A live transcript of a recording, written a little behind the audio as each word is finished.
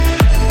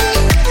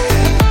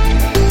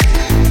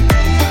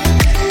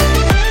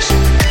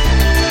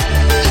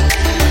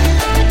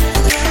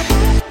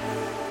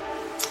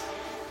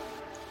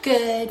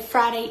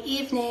Friday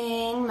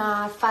evening,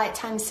 my Fight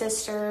Time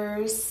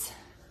sisters.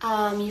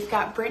 You've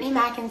got Britteny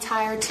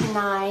McIntyre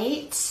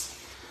tonight.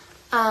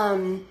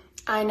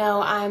 I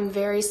know I'm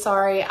very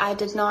sorry. I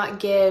did not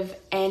give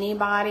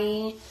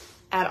anybody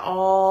at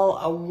all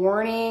a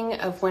warning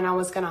of when I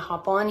was going to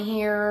hop on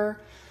here.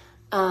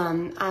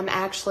 I'm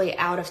actually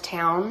out of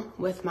town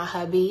with my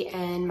hubby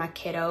and my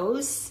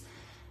kiddos.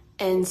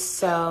 And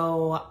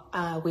so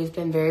we've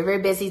been very, very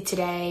busy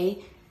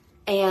today.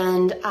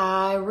 And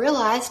I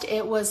realized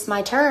it was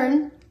my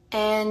turn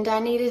and I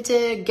needed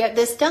to get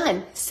this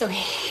done. So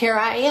here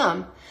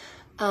I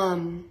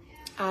am.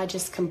 I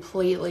just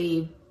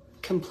completely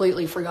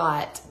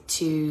forgot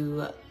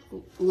to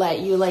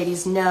let you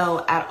ladies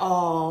know at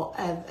all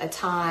of a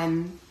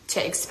time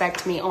to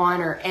expect me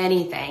on or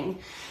anything.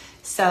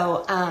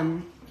 So,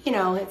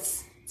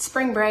 it's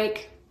spring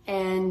break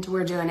and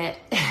we're doing it.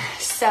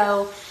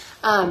 So,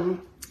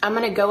 I'm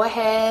going to go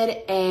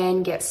ahead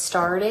and get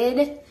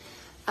started.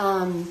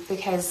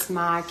 Because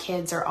my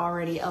kids are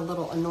already a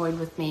little annoyed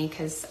with me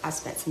because I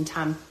spent some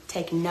time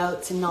taking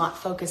notes and not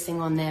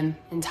focusing on them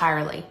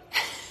entirely.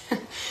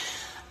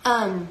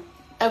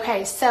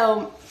 Okay,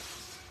 so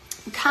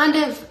kind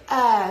of,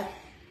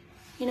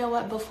 you know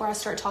what, before I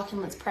start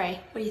talking, let's pray.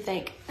 What do you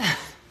think?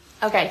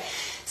 Okay,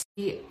 so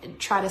you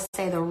try to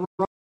say the wrong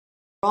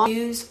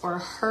news or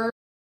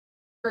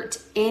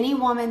hurt any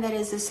woman that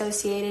is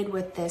associated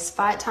with this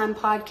Fight Time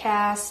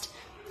podcast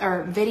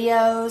or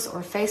videos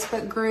or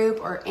Facebook group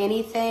or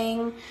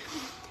anything.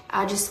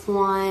 I just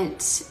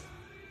want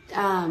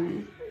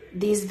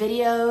these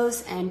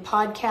videos and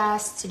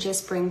podcasts to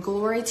just bring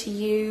glory to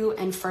you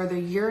and further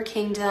your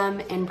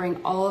kingdom and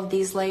bring all of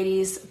these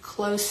ladies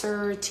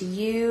closer to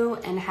you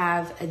and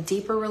have a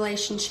deeper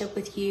relationship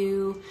with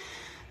you.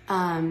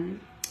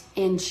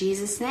 In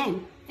Jesus'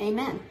 name,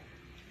 amen.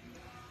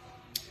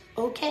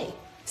 Okay,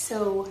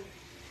 so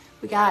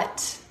we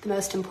got the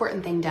most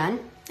important thing done.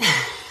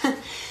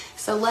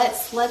 So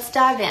let's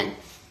dive in.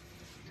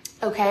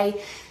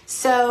 Okay,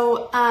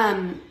 so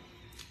kind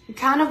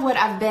of what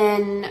I've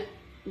been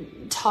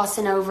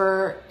tossing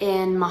over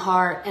in my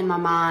heart and my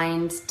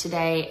mind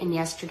today and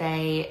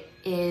yesterday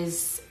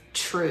is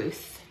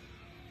truth.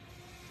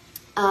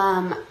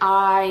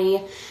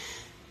 I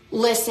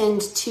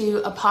listened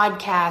to a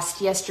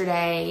podcast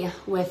yesterday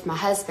with my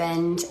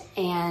husband,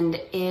 and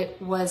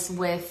it was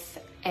with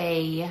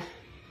a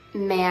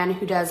man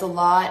who does a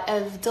lot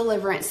of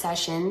deliverance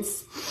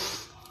sessions.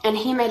 And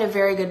he made a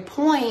very good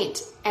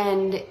point,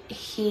 and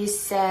he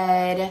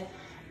said,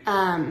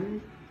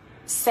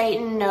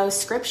 Satan knows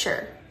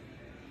scripture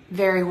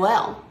very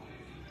well,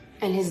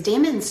 and his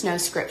demons know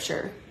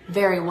scripture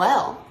very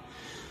well,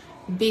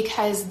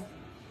 because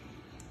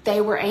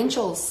they were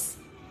angels.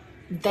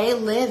 They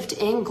lived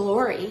in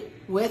glory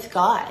with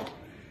God.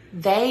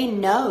 They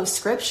know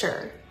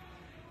scripture.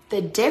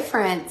 The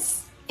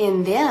difference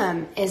in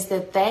them is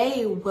that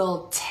they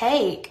will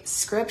take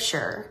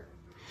scripture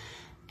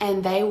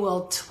and they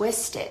will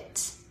twist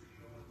it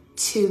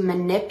to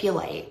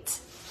manipulate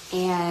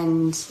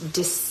and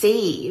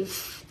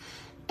deceive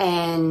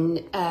and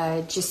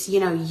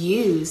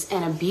use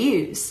and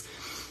abuse.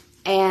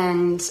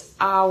 And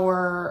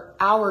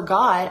our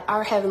God,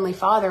 our Heavenly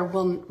Father,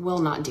 will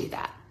not do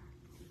that.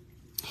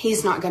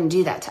 He's not going to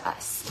do that to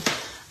us.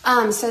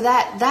 So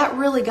that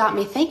really got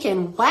me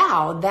thinking,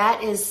 wow,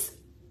 that is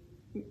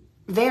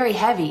very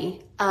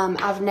heavy.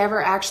 I've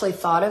never actually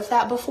thought of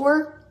that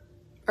before.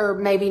 Or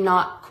maybe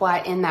not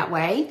quite in that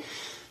way.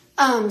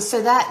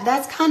 So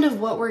that's kind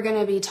of what we're going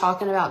to be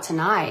talking about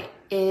tonight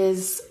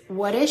is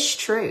what is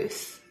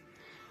truth?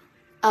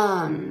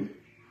 And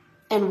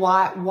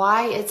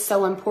why it's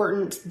so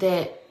important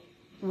that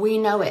we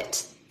know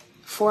it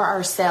for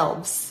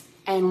ourselves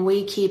and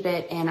we keep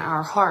it in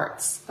our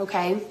hearts.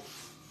 Okay.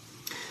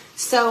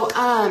 So,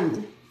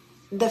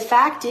 the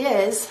fact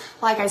is,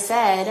 like I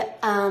said,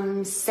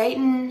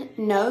 Satan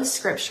knows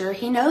scripture.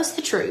 He knows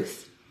the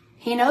truth.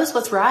 He knows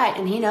what's right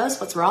and he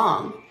knows what's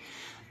wrong.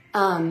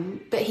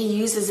 But he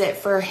uses it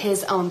for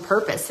his own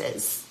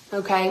purposes.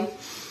 Okay.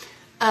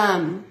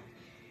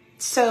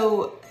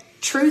 So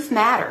truth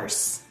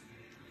matters.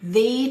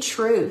 The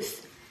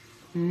truth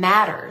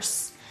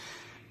matters.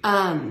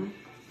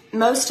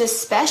 Most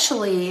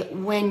especially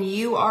when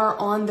you are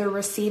on the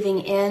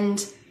receiving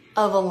end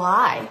of a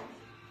lie.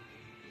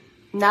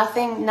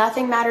 Nothing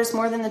matters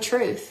more than the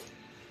truth.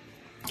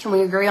 Can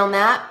we agree on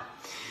that?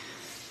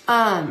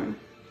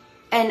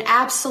 And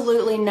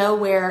absolutely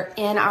nowhere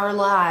in our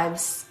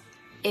lives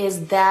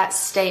is that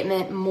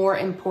statement more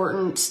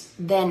important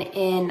than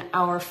in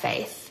our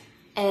faith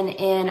and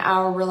in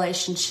our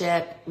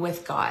relationship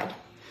with God.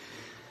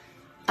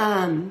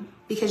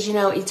 Because,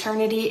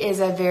 eternity is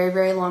a very,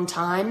 very long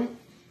time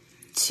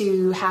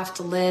to have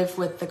to live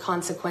with the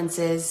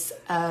consequences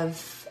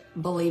of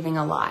believing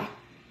a lie.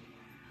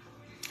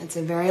 It's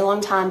a very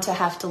long time to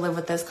have to live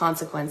with those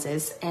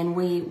consequences, and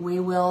we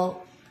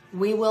will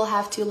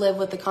have to live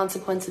with the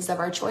consequences of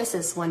our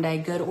choices one day,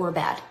 good or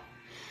bad.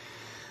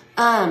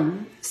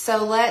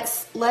 So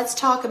let's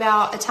talk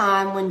about a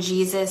time when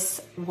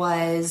Jesus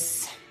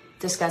was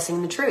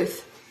discussing the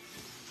truth.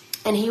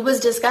 And he was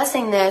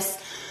discussing this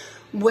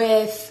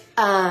with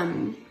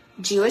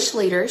Jewish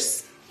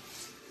leaders,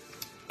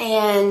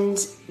 and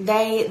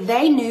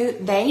they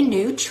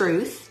knew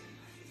truth.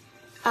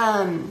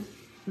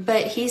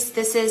 But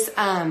this is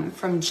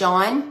from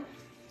John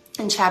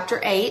in chapter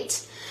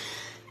 8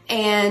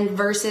 and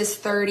verses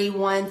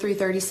 31 through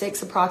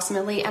 36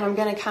 approximately. And I'm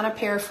going to kind of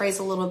paraphrase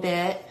a little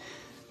bit.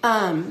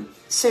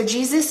 So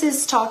Jesus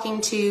is talking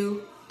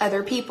to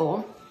other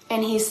people,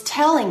 and he's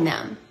telling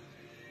them,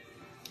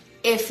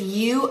 if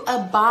you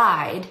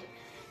abide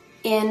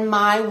in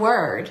my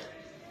word,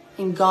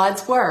 in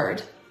God's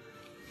word,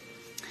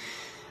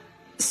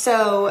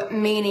 so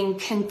meaning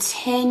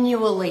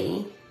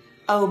continually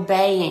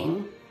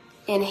obeying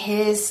in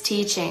his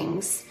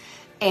teachings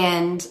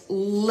and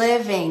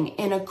living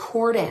in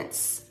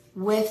accordance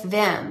with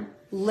them,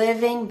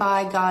 living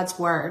by God's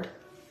word,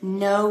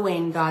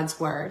 knowing God's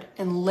word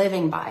and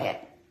living by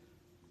it,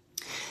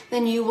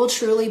 then you will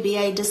truly be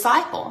a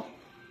disciple.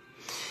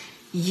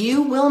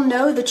 You will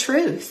know the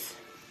truth,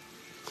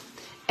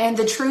 and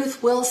the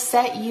truth will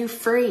set you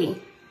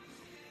free.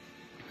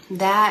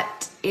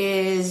 That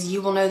is,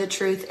 you will know the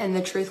truth, and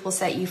the truth will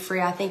set you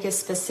free, I think is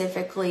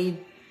specifically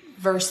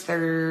verse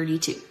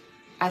 32,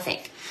 I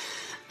think.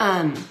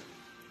 And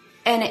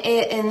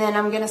then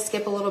I'm going to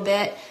skip a little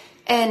bit.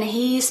 And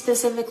he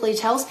specifically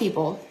tells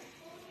people,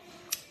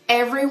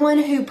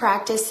 everyone who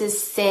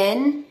practices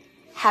sin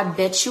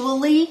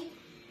habitually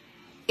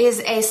is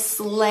a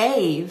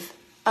slave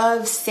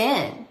of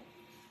sin.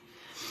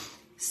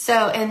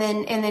 So, and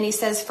then he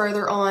says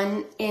further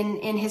on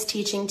in his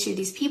teaching to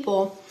these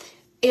people,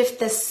 if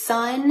the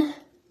Son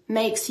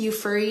makes you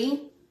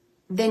free,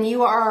 then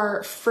you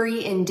are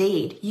free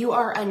indeed. You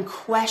are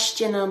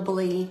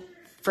unquestionably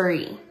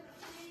free.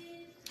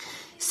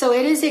 So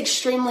it is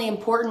extremely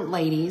important,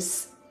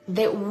 ladies,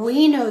 that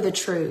we know the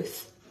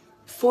truth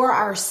for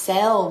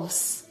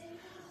ourselves.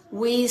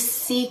 We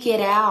seek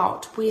it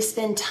out. We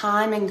spend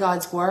time in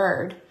God's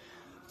word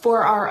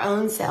for our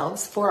own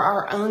selves, for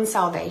our own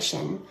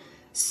salvation,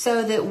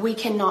 so that we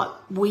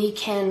cannot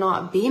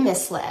be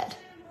misled.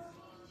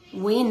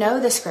 We know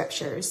the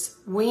scriptures.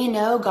 We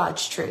know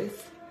God's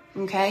truth.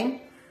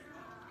 Okay?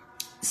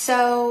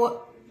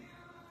 So,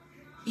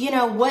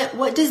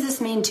 what does this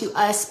mean to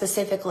us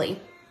specifically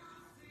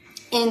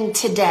in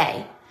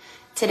today?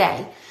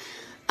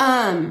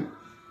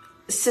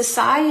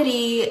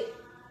 Society,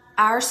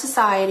 our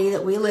society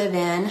that we live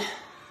in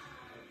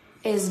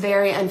is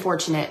very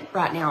unfortunate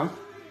right now.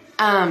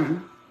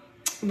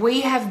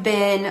 We have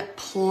been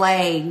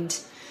plagued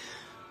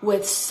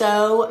with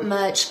so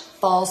much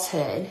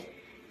falsehood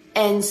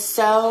and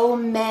so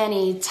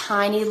many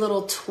tiny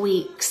little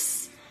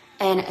tweaks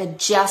and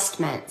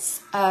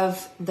adjustments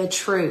of the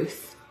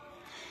truth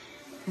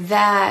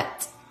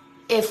that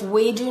if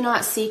we do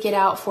not seek it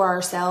out for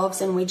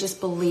ourselves and we just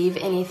believe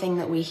anything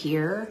that we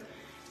hear,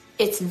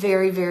 it's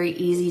very, very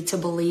easy to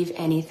believe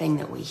anything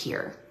that we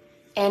hear,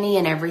 any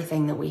and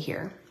everything that we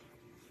hear,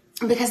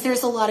 because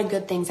there's a lot of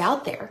good things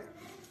out there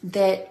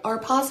that are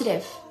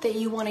positive that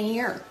you want to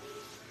hear.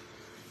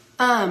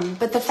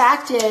 But the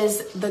fact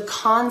is, the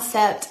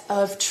concept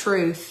of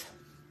truth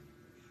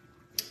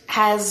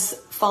has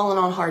fallen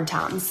on hard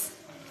times,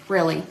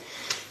 really.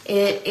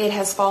 It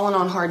has fallen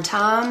on hard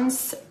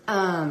times,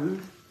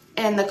 and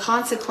the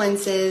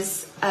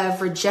consequences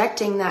of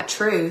rejecting that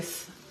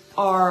truth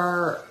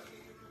are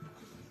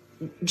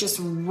just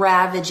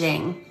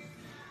ravaging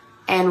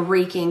and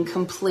wreaking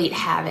complete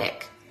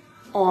havoc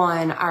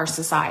on our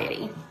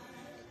society.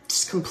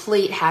 Just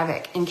complete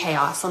havoc and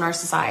chaos on our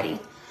society.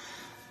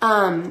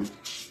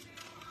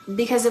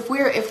 Because if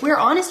we're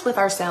honest with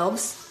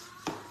ourselves,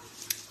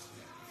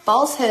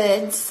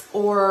 falsehoods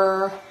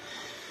or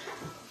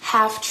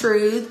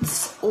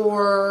half-truths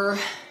or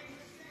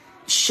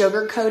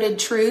sugar-coated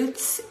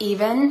truths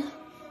even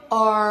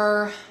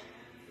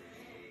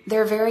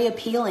they're very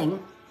appealing.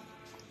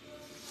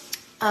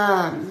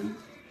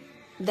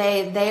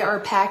 They are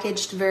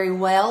packaged very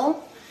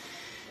well.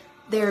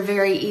 They're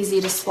very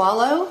easy to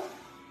swallow.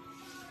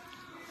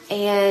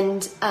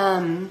 And,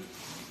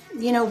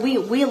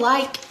 we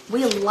like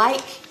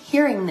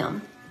hearing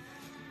them.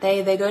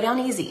 They go down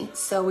easy,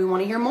 so we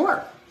want to hear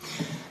more.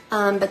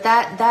 But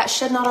that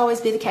should not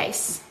always be the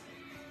case.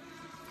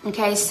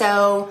 Okay,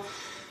 so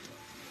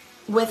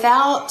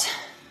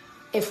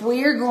if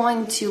we're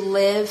going to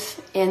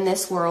live in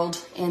this world,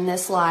 in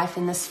this life,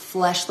 in this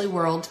fleshly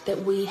world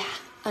that we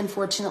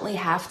unfortunately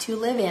have to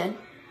live in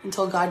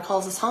until God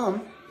calls us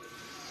home,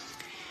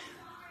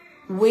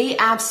 we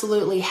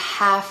absolutely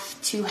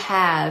have to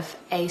have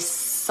a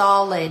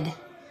solid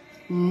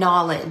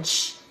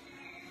knowledge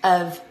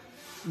of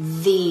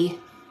the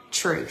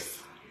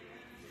truth,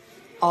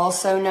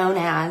 also known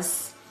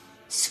as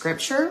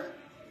Scripture,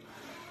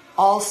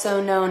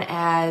 also known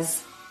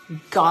as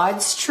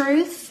God's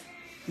truth,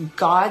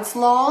 God's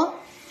law,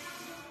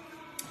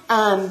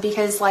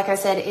 because like I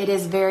said, it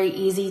is very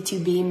easy to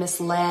be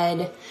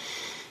misled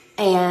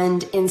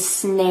and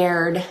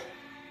ensnared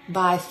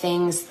by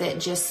things that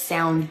just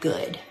sound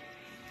good.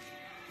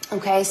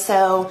 Okay,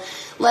 so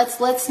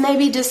let's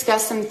maybe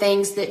discuss some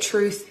things that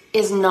truth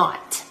is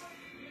not.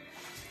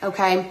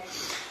 Okay,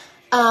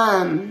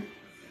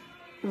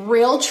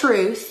 real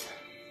truth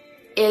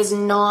is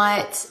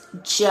not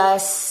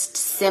just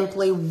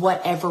simply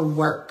whatever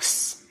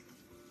works.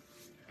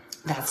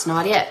 That's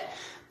not it.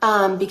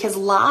 Because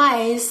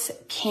lies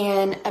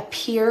can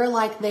appear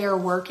like they are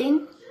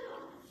working,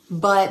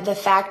 but the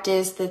fact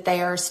is that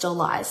they are still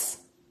lies.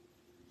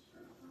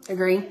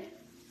 Agree?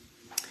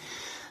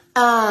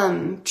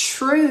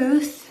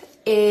 Truth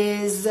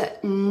is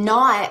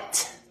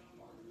not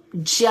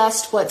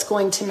just what's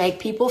going to make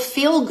people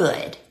feel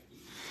good,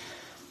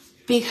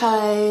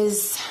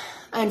 because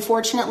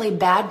unfortunately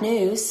bad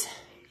news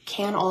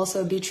can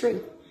also be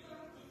true.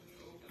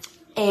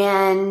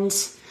 And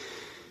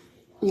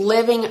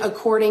living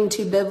according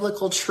to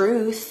biblical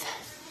truth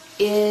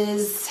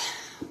is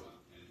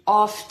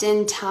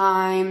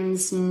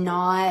oftentimes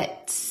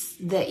not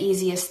the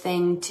easiest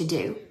thing to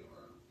do.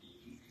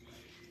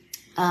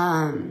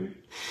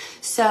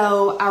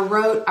 So I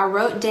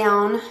wrote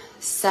down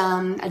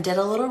I did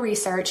a little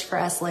research for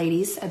us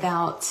ladies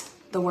about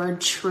the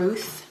word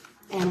truth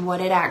and what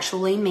it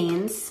actually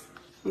means.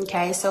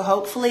 Okay, so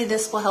hopefully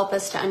this will help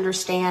us to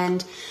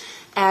understand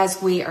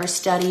as we are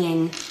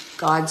studying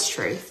God's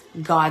truth,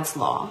 God's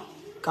law,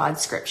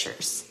 God's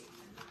scriptures.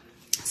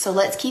 So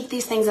let's keep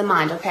these things in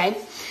mind, okay?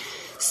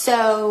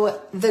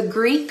 So the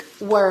Greek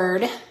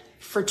word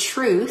for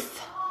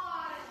truth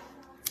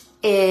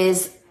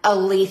is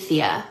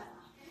aletheia.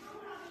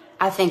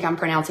 I think I'm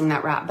pronouncing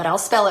that right, but I'll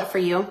spell it for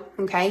you,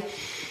 okay?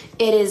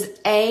 It is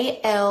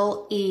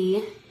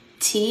Aletheia.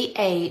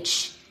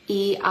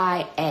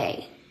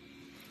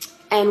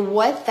 And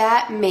what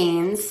that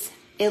means,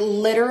 it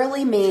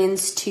literally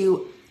means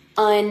to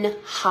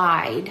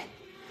unhide,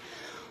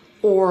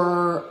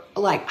 or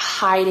like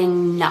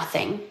hiding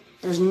nothing.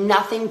 There's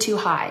nothing to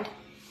hide.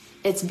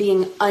 It's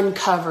being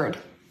uncovered.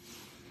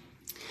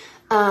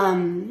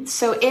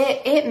 So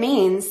it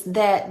means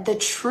that the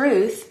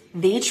truth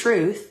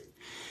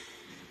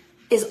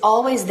is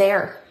always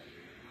there,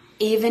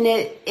 even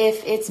if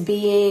it's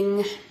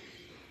being,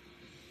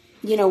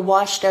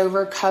 washed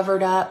over,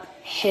 covered up,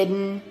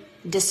 hidden,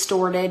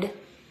 distorted.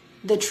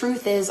 The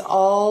truth is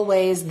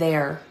always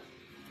there.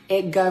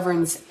 It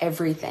governs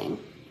everything.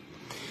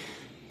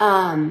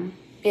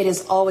 It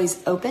is always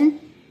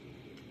open.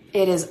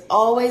 It is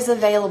always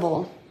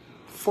available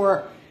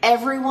for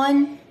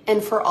everyone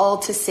and for all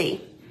to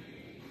see.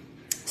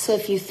 So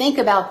if you think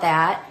about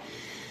that,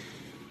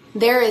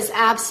 there is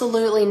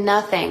absolutely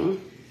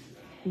nothing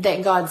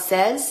that God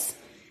says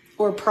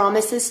or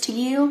promises to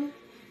you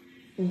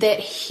that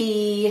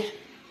he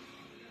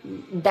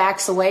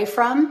backs away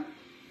from,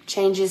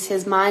 changes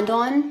his mind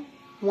on,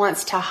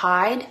 wants to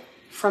hide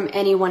from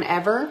anyone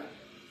ever.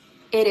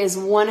 It is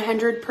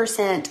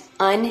 100%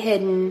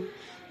 unhidden,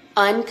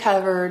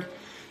 uncovered,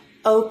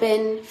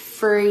 open,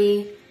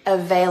 free,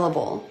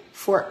 available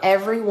for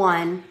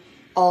everyone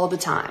all the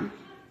time.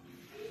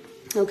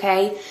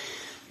 Okay?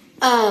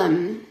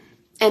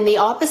 And the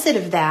opposite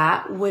of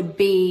that would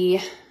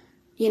be,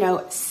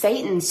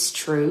 Satan's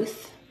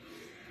truth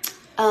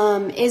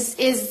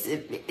is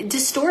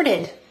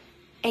distorted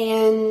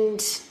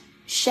and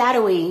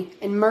shadowy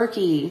and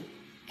murky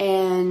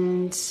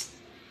and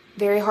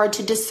very hard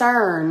to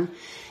discern.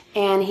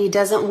 And he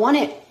doesn't want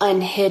it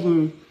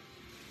unhidden.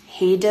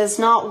 He does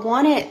not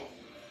want it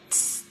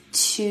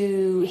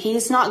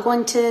he's not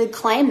going to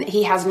claim that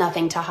he has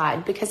nothing to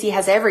hide, because he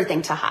has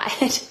everything to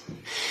hide.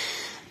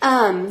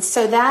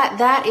 So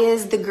that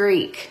is the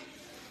Greek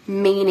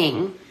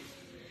meaning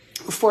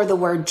for the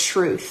word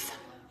truth.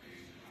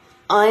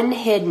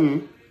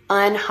 Unhidden,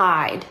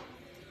 unhide,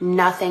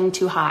 nothing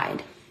to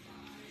hide.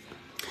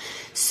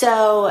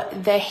 So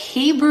the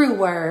Hebrew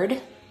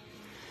word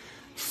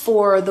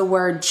for the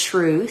word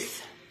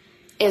truth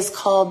is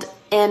called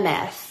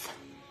emeth.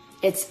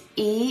 It's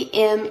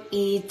EMETH.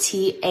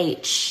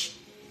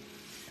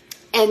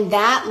 And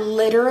that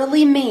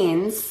literally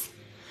means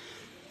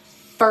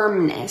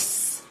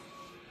firmness,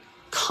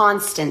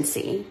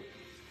 constancy,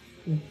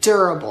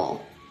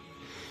 durable.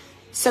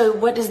 So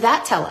what does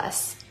that tell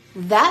us?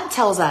 That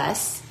tells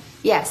us,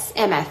 yes,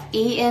 emeth,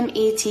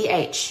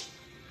 EMETH.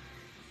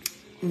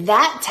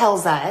 That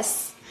tells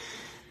us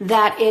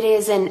that it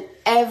is an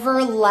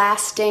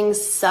everlasting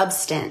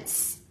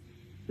substance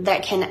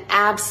that can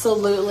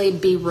absolutely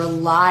be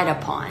relied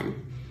upon,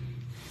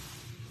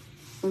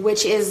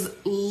 which is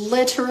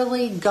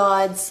literally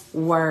God's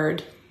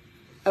word.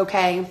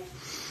 Okay?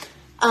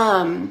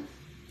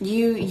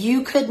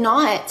 You could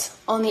not,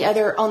 on the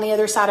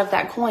other side of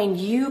that coin,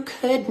 you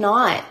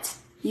cannot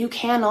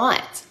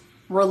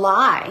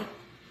rely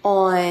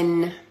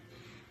on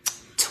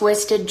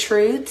twisted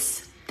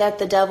truths that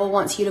the devil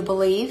wants you to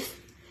believe.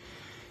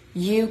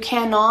 You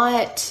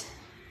cannot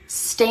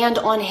stand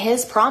on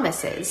his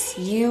promises.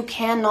 You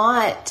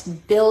cannot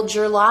build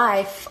your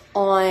life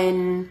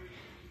on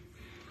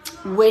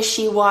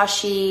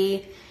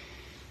wishy-washy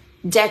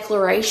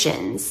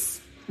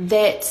declarations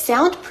that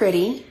sound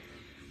pretty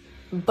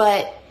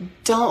but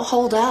don't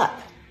hold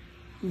up.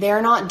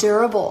 They're not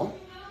durable.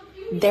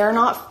 They're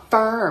not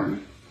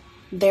firm.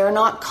 They're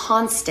not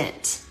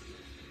constant.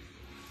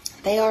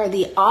 They are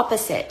the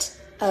opposite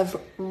of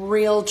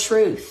real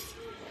truth.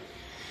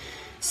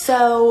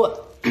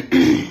 So,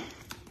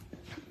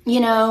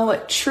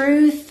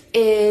 truth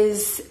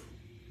is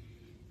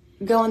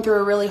going through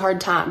a really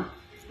hard time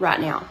right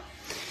now.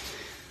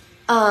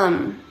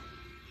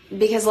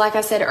 Because like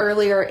I said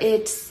earlier,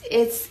 it's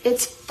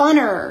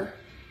funner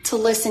to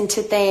listen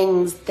to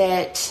things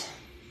that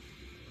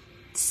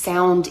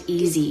sound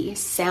easy,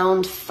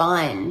 sound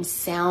fun,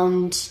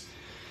 sound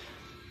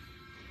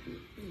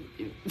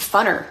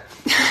funner,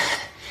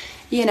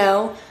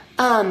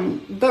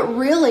 but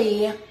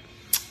really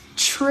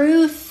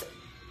truth,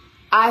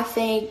 I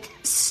think,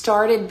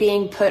 started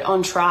being put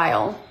on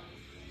trial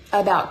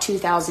about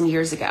 2,000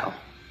 years ago,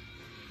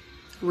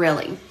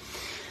 really.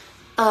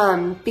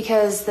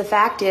 Because the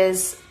fact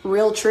is,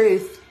 real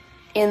truth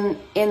in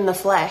the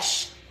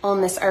flesh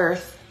on this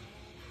earth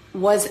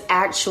was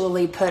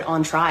actually put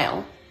on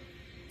trial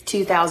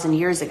 2,000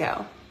 years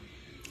ago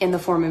in the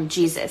form of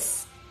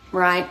Jesus,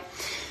 right?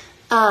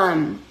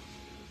 And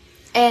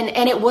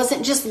it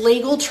wasn't just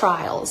legal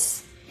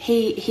trials.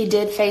 He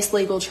did face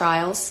legal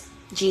trials.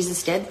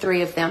 Jesus did,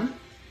 3 of them.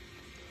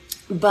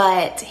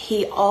 But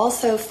he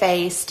also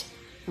faced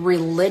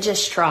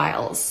religious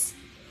trials,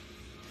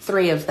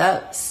 3 of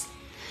those.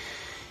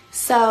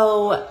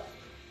 So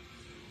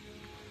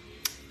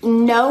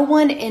no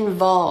one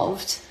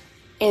involved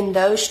in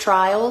those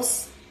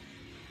trials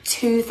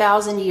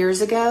 2,000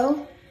 years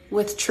ago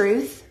with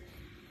truth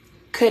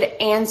could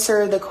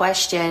answer the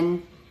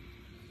question,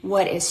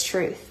 what is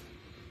truth?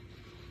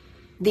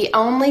 The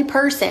only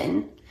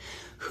person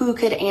who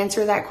could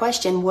answer that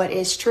question, what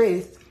is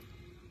truth,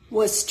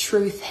 was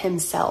truth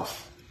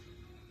himself.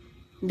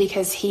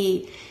 Because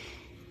he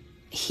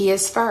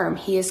is firm,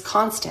 he is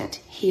constant,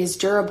 he is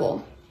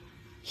durable.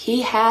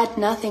 He had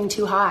nothing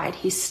to hide.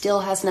 He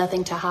still has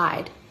nothing to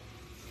hide.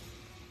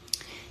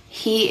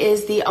 He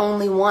is the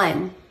only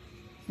one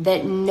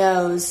that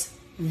knows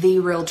the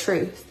real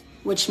truth,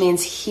 which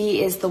means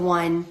he is the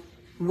one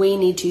we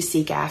need to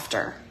seek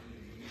after.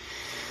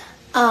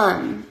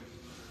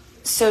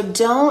 So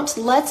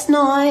let's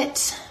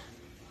not,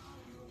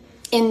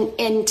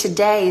 in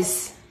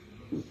today's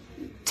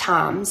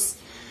times,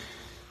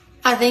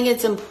 I think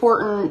it's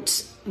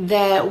important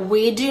that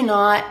we do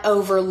not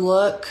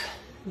overlook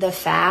the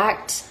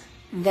fact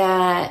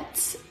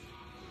that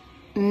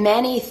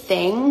many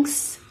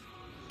things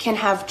can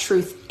have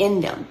truth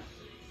in them.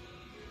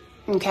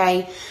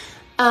 Okay?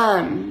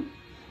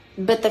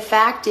 But the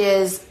fact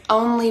is,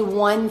 only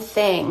one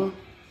thing,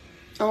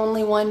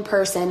 only one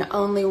person,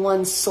 only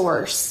one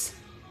source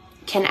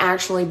can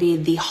actually be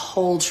the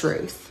whole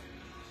truth.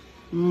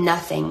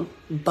 Nothing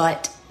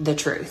but the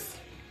truth.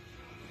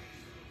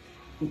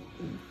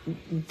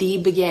 The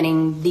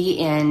beginning, the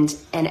end,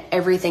 and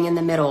everything in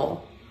the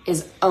middle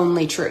is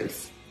only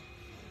truth.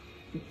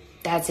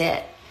 That's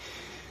it.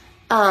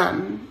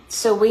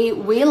 So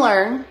we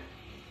learn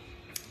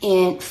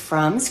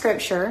from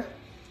Scripture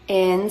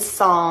in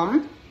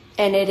Psalm,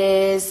 and it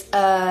is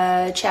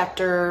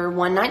chapter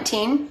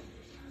 119.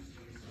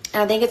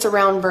 And I think it's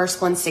around verse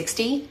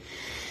 160.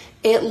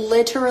 It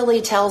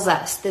literally tells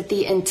us that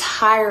the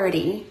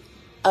entirety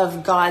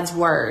of God's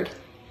word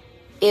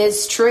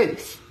is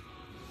truth.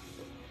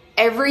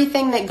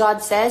 Everything that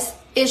God says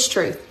is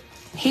truth.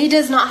 He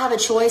does not have a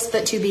choice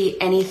but to be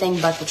anything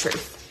but the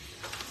truth.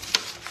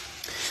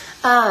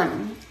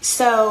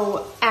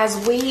 So as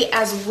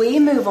we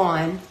move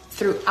on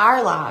through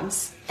our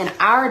lives and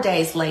our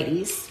days,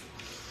 ladies,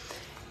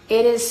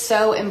 it is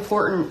so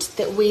important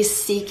that we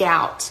seek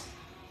out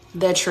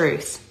the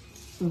truth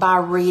by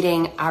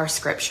reading our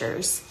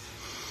scriptures,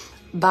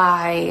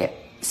 by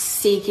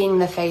seeking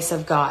the face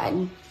of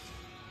God,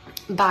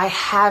 by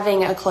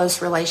having a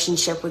close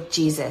relationship with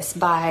Jesus,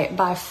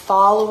 by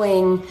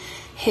following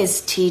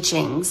his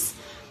teachings,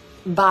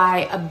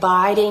 by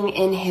abiding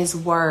in his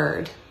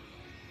word,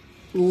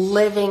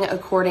 living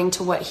according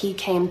to what he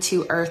came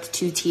to earth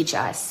to teach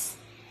us,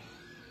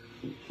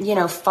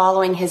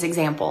 following his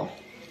example.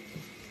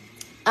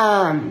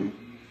 That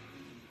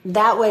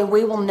way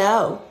we will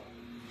know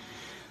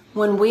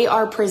when we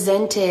are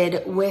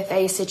presented with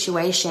a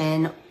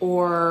situation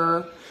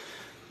or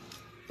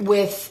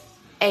with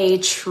a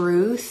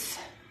truth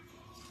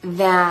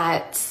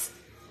that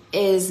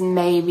is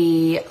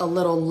maybe a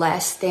little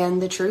less than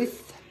the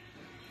truth,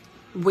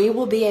 we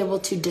will be able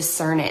to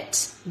discern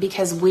it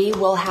because we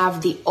will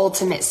have the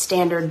ultimate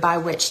standard by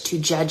which to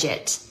judge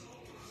it.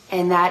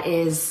 And that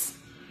is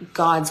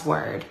God's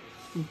word,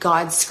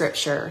 God's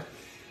scripture,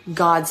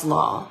 God's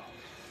law.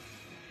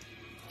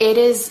 It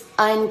is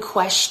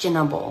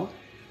unquestionable.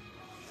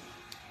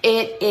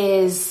 It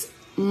is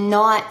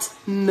not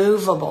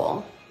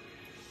movable.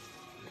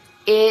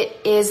 It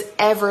is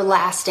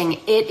everlasting.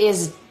 It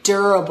is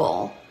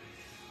durable.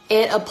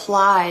 It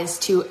applies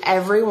to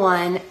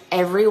everyone,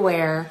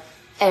 everywhere,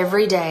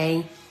 every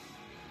day,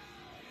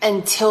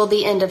 until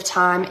the end of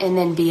time and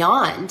then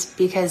beyond,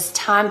 because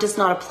time does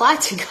not apply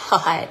to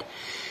God.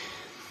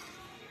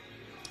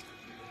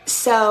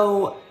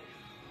 So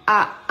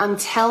I'm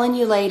telling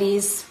you,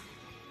 ladies,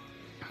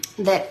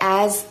 that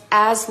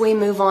as we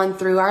move on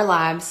through our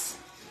lives,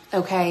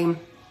 okay,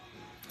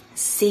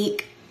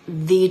 seek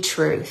the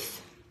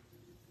truth,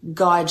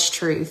 God's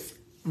truth,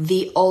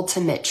 the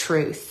ultimate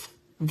truth,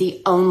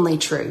 the only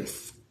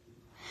truth.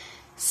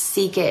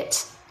 Seek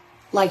it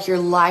like your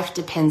life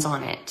depends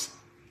on it,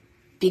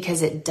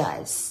 because it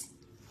does.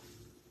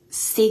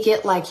 Seek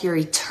it like your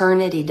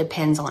eternity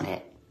depends on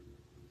it,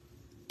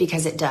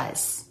 because it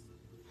does.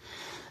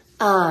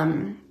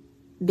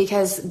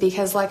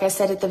 Because like I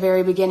said at the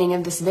very beginning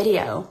of this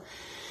video,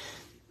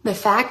 the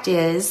fact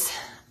is,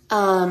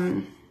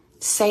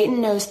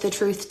 Satan knows the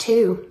truth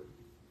too.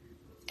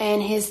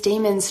 And his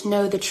demons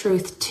know the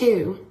truth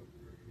too.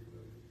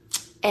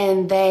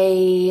 And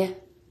they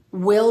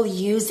will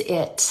use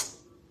it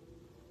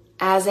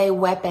as a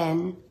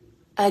weapon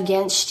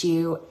against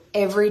you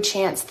every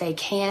chance they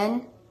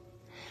can,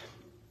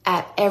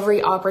 at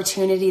every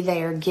opportunity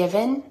they are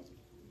given.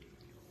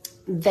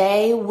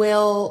 They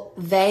will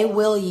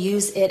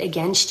use it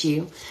against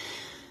you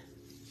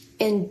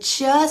in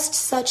just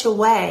such a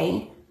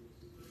way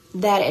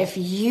that if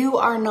you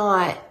are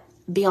not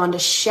beyond a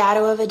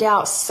shadow of a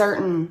doubt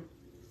certain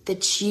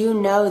that you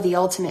know the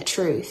ultimate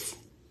truth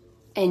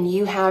and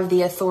you have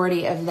the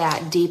authority of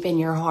that deep in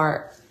your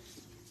heart,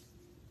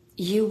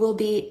 you will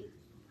be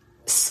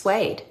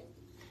swayed.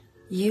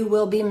 You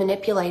will be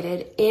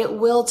manipulated. It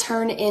will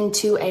turn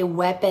into a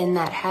weapon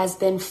that has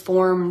been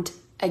formed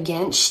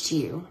against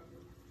you.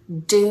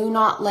 Do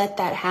not let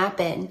that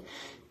happen.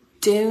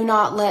 Do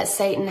not let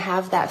Satan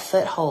have that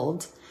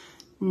foothold.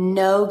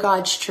 Know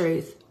God's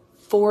truth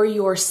for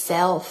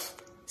yourself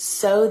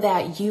so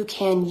that you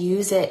can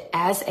use it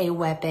as a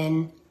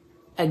weapon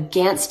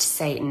against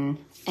Satan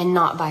and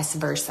not vice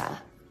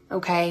versa.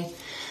 Okay?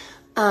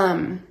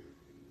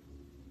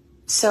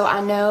 So I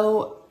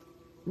know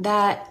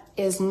that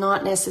is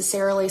not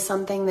necessarily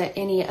something that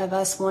any of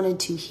us wanted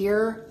to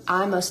hear.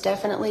 I most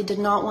definitely did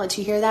not want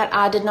to hear that.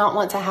 I did not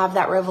want to have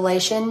that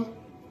revelation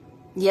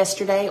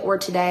yesterday or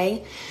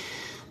today.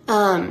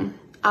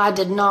 I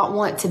did not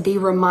want to be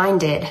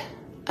reminded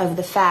of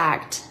the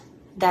fact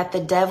that the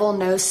devil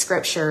knows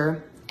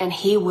scripture and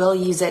he will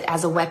use it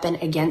as a weapon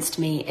against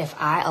me if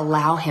I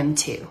allow him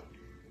to.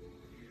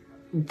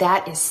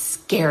 That is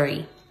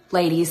scary,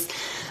 ladies.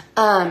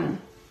 And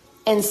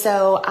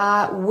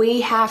so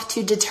we have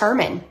to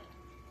determine,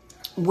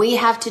 we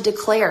have to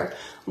declare,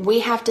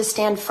 we have to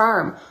stand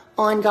firm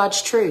on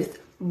God's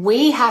truth.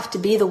 We have to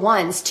be the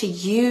ones to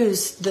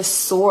use the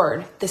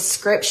sword, the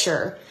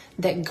scripture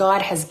that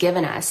God has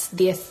given us,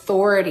 the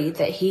authority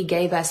that he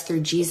gave us through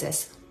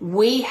Jesus.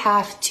 We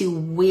have to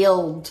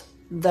wield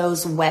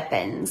those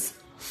weapons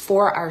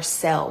for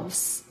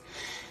ourselves.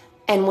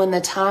 And when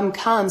the time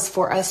comes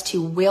for us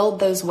to wield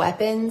those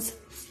weapons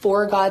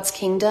for God's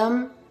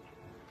kingdom,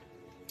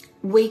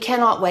 we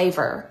cannot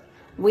waver.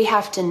 We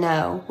have to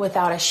know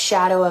without a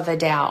shadow of a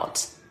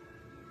doubt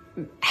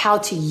how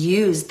to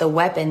use the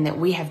weapon that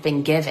we have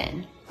been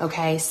given.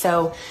 Okay,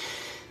 so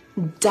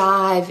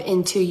dive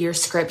into your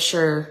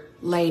scripture,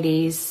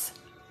 ladies.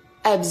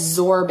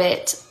 Absorb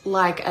it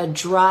like a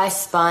dry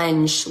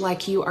sponge,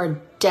 like you are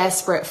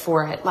desperate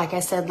for it. Like I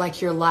said,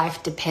 like your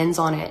life depends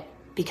on it,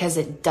 because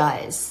it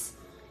does.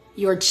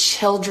 Your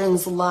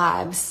children's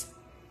lives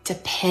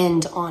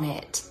depend on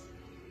it.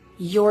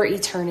 Your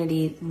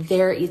eternity,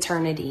 their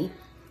eternity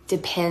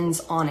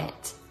depends on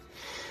it.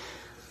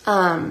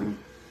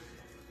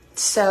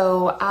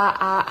 So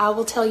I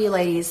will tell you,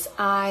 ladies,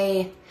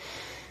 I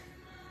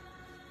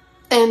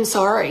am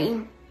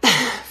sorry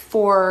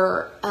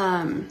for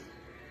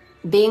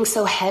being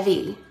so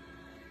heavy,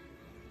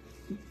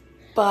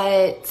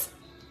 but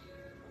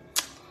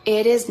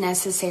it is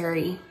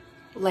necessary,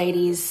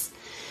 ladies.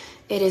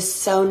 It is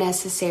so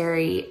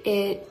necessary.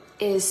 It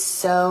is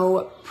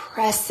so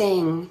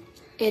pressing.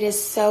 It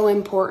is so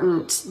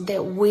important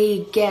that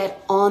we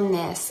get on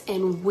this,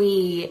 and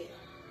we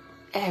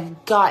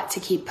have got to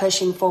keep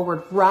pushing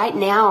forward right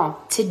now,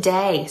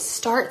 today.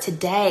 Start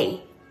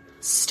today.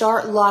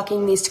 Start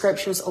locking these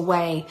scriptures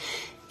away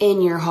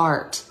in your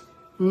heart,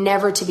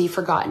 never to be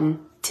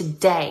forgotten,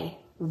 today,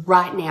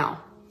 right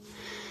now.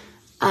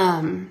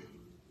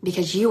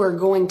 Because you are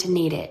going to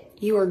need it.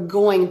 You are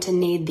going to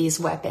need these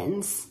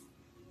weapons.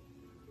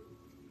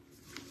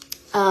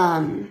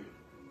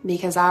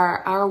 Because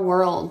our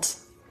world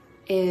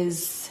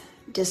is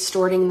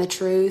distorting the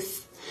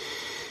truth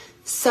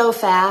so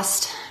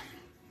fast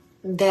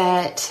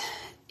that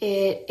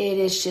it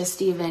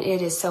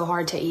is so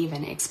hard to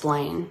even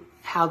explain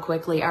how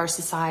quickly our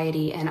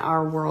society and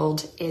our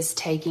world is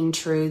taking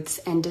truths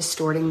and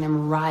distorting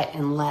them right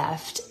and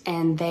left.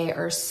 And they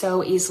are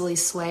so easily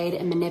swayed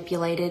and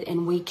manipulated,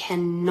 and we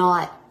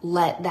cannot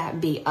let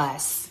that be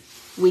us.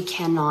 We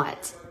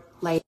cannot,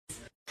 ladies.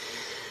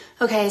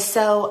 Okay,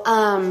 so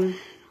I'm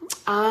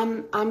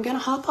gonna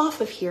hop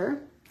off of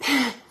here,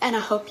 and I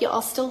hope you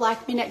all still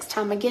like me next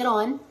time I get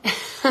on.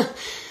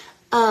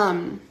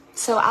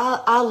 So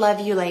I love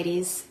you,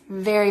 ladies,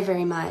 very,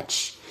 very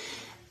much.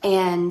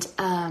 And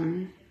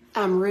I'm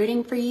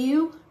rooting for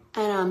you.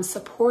 and I'm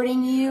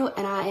supporting you,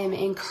 and I am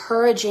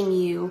encouraging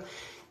you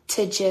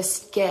to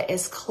just get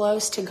as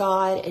close to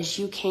God as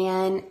you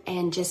can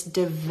and just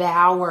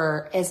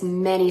devour as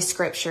many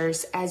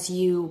scriptures as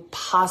you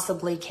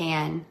possibly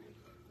can.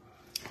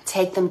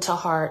 Take them to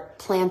heart,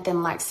 plant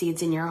them like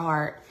seeds in your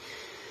heart.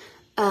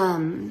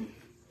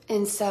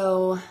 And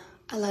so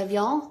I love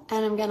y'all,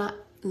 and I'm gonna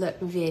look,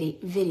 Vidi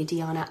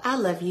Deanna, I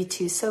love you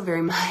too so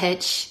very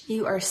much.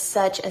 You are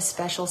such a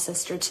special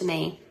sister to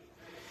me.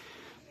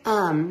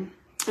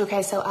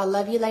 Okay, so I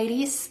love you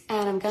ladies,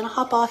 and I'm gonna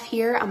hop off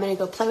here. I'm gonna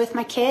go play with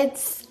my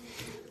kids,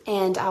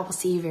 and I will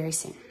see you very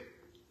soon.